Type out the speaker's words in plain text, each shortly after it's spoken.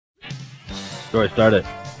Gorey, start it.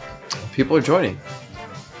 People are joining.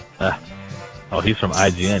 Oh, he's from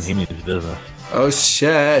IGN. He means business. Oh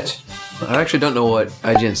shit! I actually don't know what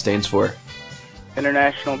IGN stands for.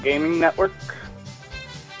 International Gaming Network.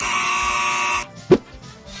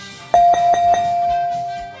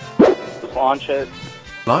 Let's launch it.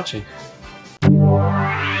 Launching.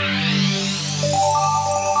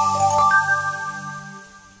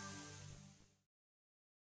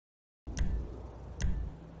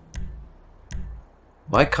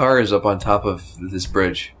 My car is up on top of this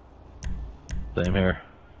bridge. Same here.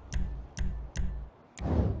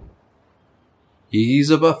 He's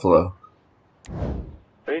a buffalo.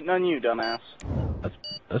 Waiting on you, dumbass.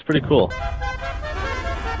 That's pretty cool.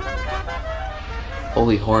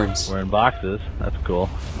 Holy horns. We're in boxes. That's cool.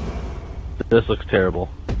 This looks terrible.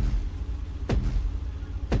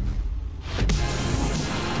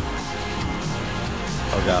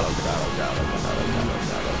 Oh god, oh god, oh god, oh god, oh god, oh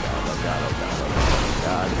god, oh god, oh god, oh god, oh god, oh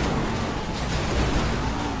god.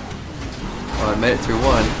 Well, I made it through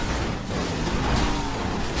one.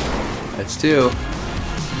 That's two.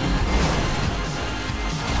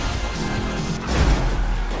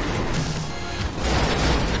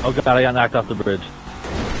 Oh god, I got knocked off the bridge.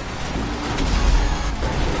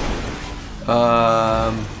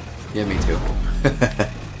 Yeah, me too.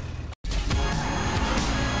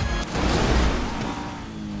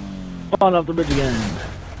 On off the bridge again.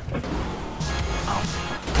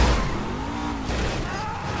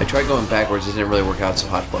 I tried going backwards, it didn't really work out so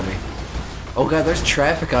hot for me. Oh god, there's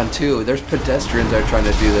traffic on too. There's pedestrians that are trying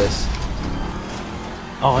to do this.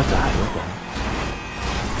 Oh, I died. Okay.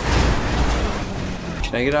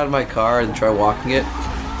 Can I get out of my car and try walking it?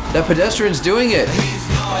 That pedestrian's doing it! He's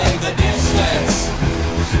knowing the distance.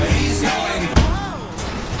 He's knowing.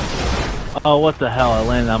 Oh, what the hell? I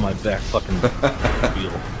landed on my back fucking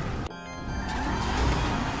wheel.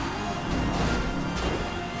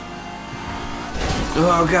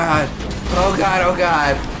 Oh god! Oh god, oh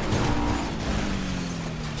god!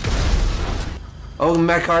 Oh,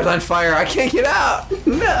 my car's on fire! I can't get out!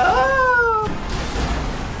 No!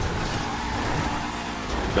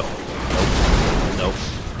 Go. Nope. Nope.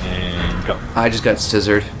 And go. I just got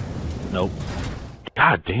scissored. Nope.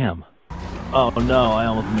 God damn. Oh no, I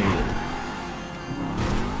almost made it.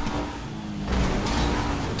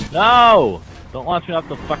 No! Don't launch me off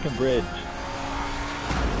the fucking bridge.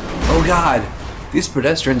 Oh god! These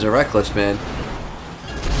pedestrians are reckless, man.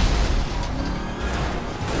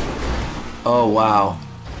 Oh wow.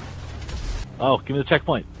 Oh, give me the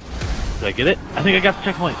checkpoint. Did I get it? I think I got the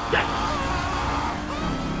checkpoint. Yes!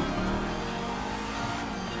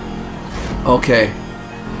 Okay.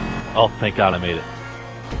 Oh, thank God I made it.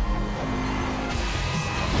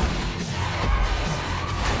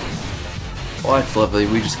 Well, that's lovely.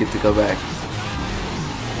 We just get to go back.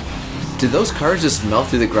 Did those cars just melt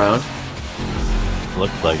through the ground?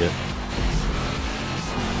 Looks like it.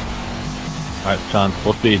 Alright, Sean,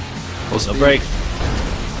 full speed. Full speed. No brakes.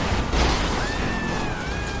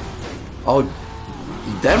 Oh,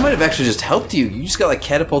 that might have actually just helped you. You just got like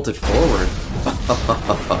catapulted forward.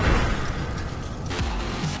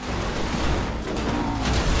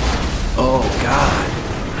 Oh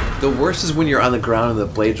god. The worst is when you're on the ground and the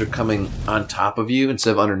blades are coming on top of you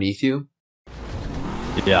instead of underneath you.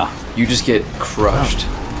 Yeah. You just get crushed.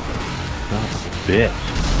 Oh, bitch.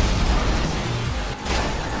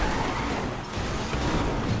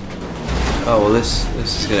 Oh well, this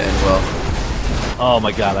is gonna end well. Oh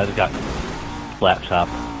my god, I just got slap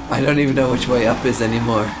chopped. I don't even know which way up is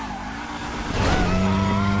anymore.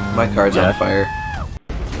 My car's on fire.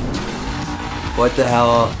 What the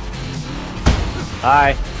hell?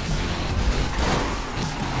 Hi.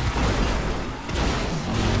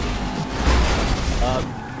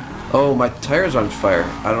 Oh, my tire's on fire.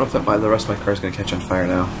 I don't know if the rest of my car's gonna catch on fire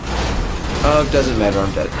now. Oh, it doesn't matter.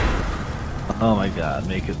 I'm dead. Oh my god,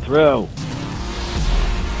 make it through.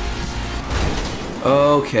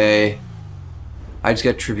 Okay. I just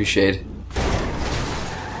got trebucheted.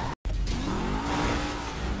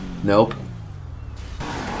 Nope.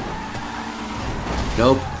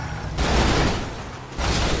 Nope.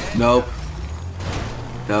 Nope.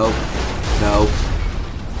 Nope. Nope.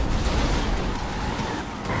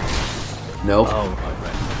 Nope. Oh,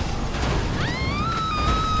 right.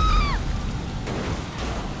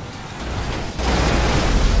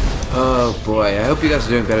 Oh boy, I hope you guys are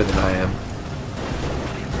doing better than I am.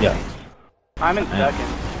 Yeah. I'm in second.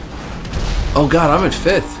 Oh god, I'm in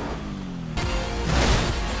fifth.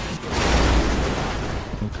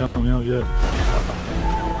 I'm coming out yet.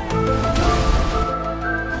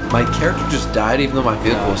 My character just died even though my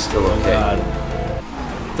vehicle was still okay. God.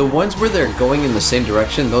 The ones where they're going in the same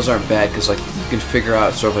direction, those aren't bad because like you can figure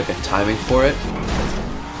out sort of like a timing for it.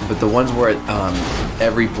 But the ones where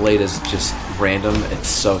every blade is just random, it's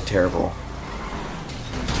so terrible.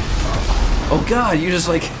 Oh god, you just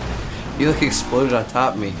like exploded on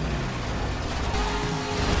top of me.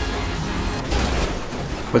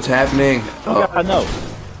 What's happening? Oh god, no.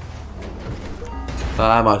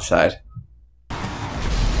 I'm outside.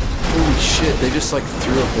 Holy shit, they just like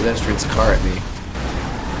threw a pedestrian's car at me.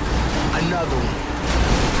 Another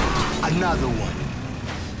one. Another one.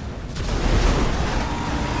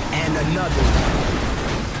 And another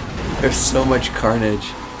one. There's so much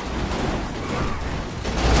carnage.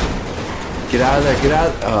 Get out of there, get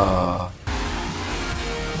out. Oh.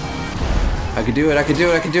 I can do it, I can do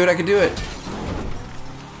it, I can do it, I can do it.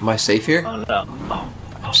 Am I safe here? Oh no. Oh.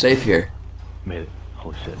 I'm safe here. Made it.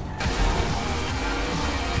 Holy shit.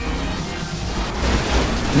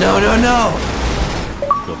 No, no, no!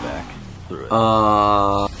 Go back through it.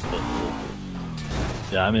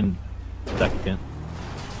 Yeah, I'm in second.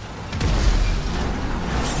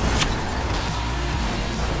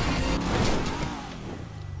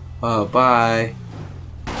 Oh, bye.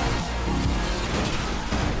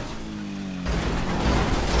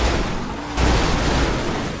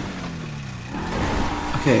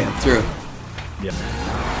 Okay, I'm through. Yep.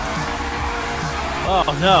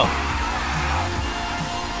 Oh no!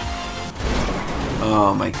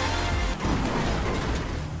 Oh my.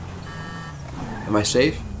 Am I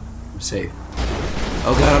safe? I'm safe.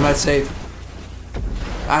 Oh god, I'm not safe.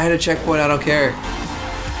 I had a checkpoint, I don't care.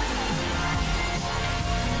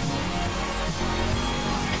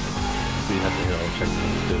 We have to hit all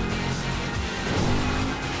checkpoints too.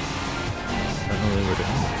 I don't know where to go.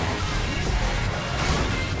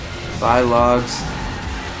 Bye, logs.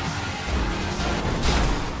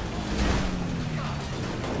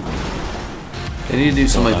 They need to do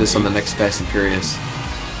something like this on the next Fast and Furious.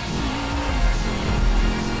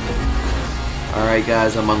 Alright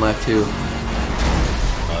guys, I'm on lap 2.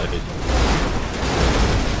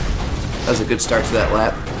 That was a good start to that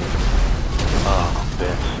lap. Oh,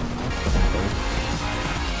 bitch.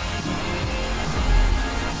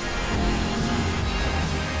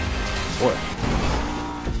 What?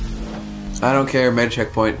 I don't care, made a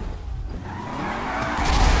checkpoint.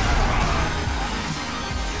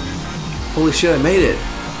 Holy shit, I made it!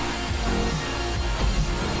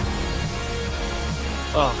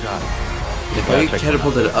 Oh god. If I get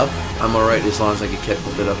catapulted up, I'm alright as long as I get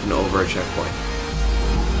catapulted up and over a checkpoint.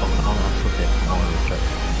 Oh, okay. I want to check.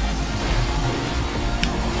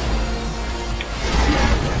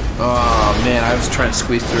 Oh man, I was trying to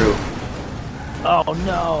squeeze through. Oh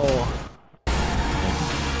no!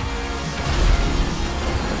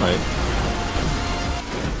 Right.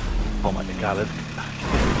 Oh my god, it's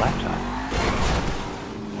slap shot.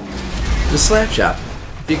 The slap shot.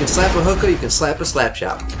 If you can slap a hooker, you can slap a slap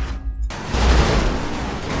shot.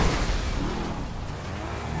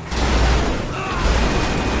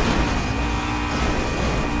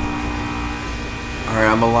 Alright,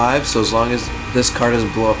 I'm alive, so as long as this car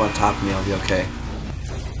doesn't blow up on top of me, I'll be okay.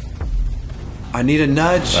 I need a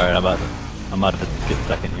nudge! Alright, I'm about to get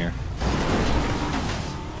second here.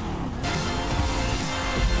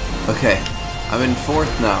 Okay, I'm in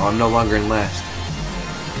 4th now. I'm no longer in last.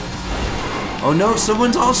 Oh no,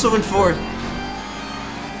 someone's also in 4th!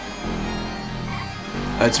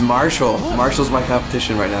 It's Marshall. Marshall's my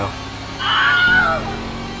competition right now.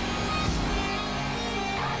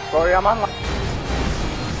 Gorey, I'm on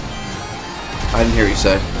I didn't hear what you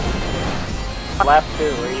said. lap 2.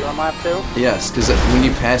 Are you on lap 2? Yes, because when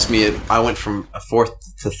you passed me, I went from 4th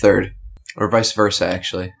to 3rd. Or vice versa,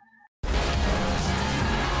 actually.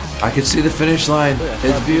 I can see the finish line.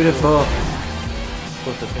 It's beautiful.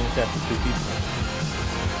 Supposed to finish after 2 people.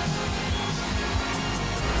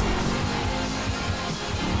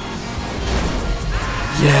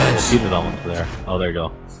 Yes! Peter's almost there. Oh, there you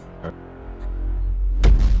go.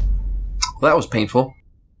 Well, that was painful.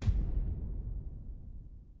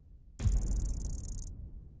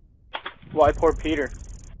 Why poor Peter?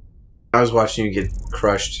 I was watching you get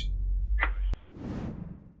crushed.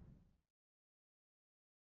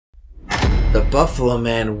 The Buffalo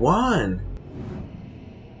Man won!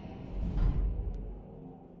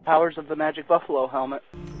 Powers of the Magic Buffalo helmet.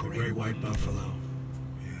 Great white buffalo.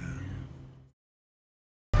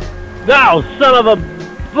 No, son of a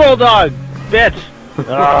bulldog, bitch!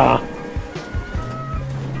 Ah.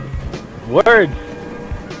 Words.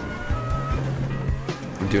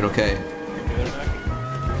 I'm doing okay.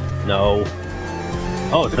 No.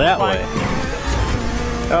 Oh, it's that way.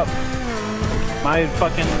 Oh, my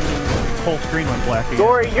fucking whole screen went black again.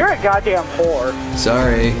 Gorey, you're a goddamn whore.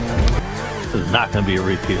 Sorry. This is not going to be a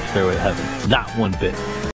repeat of Stairway to Heaven. Not one bit.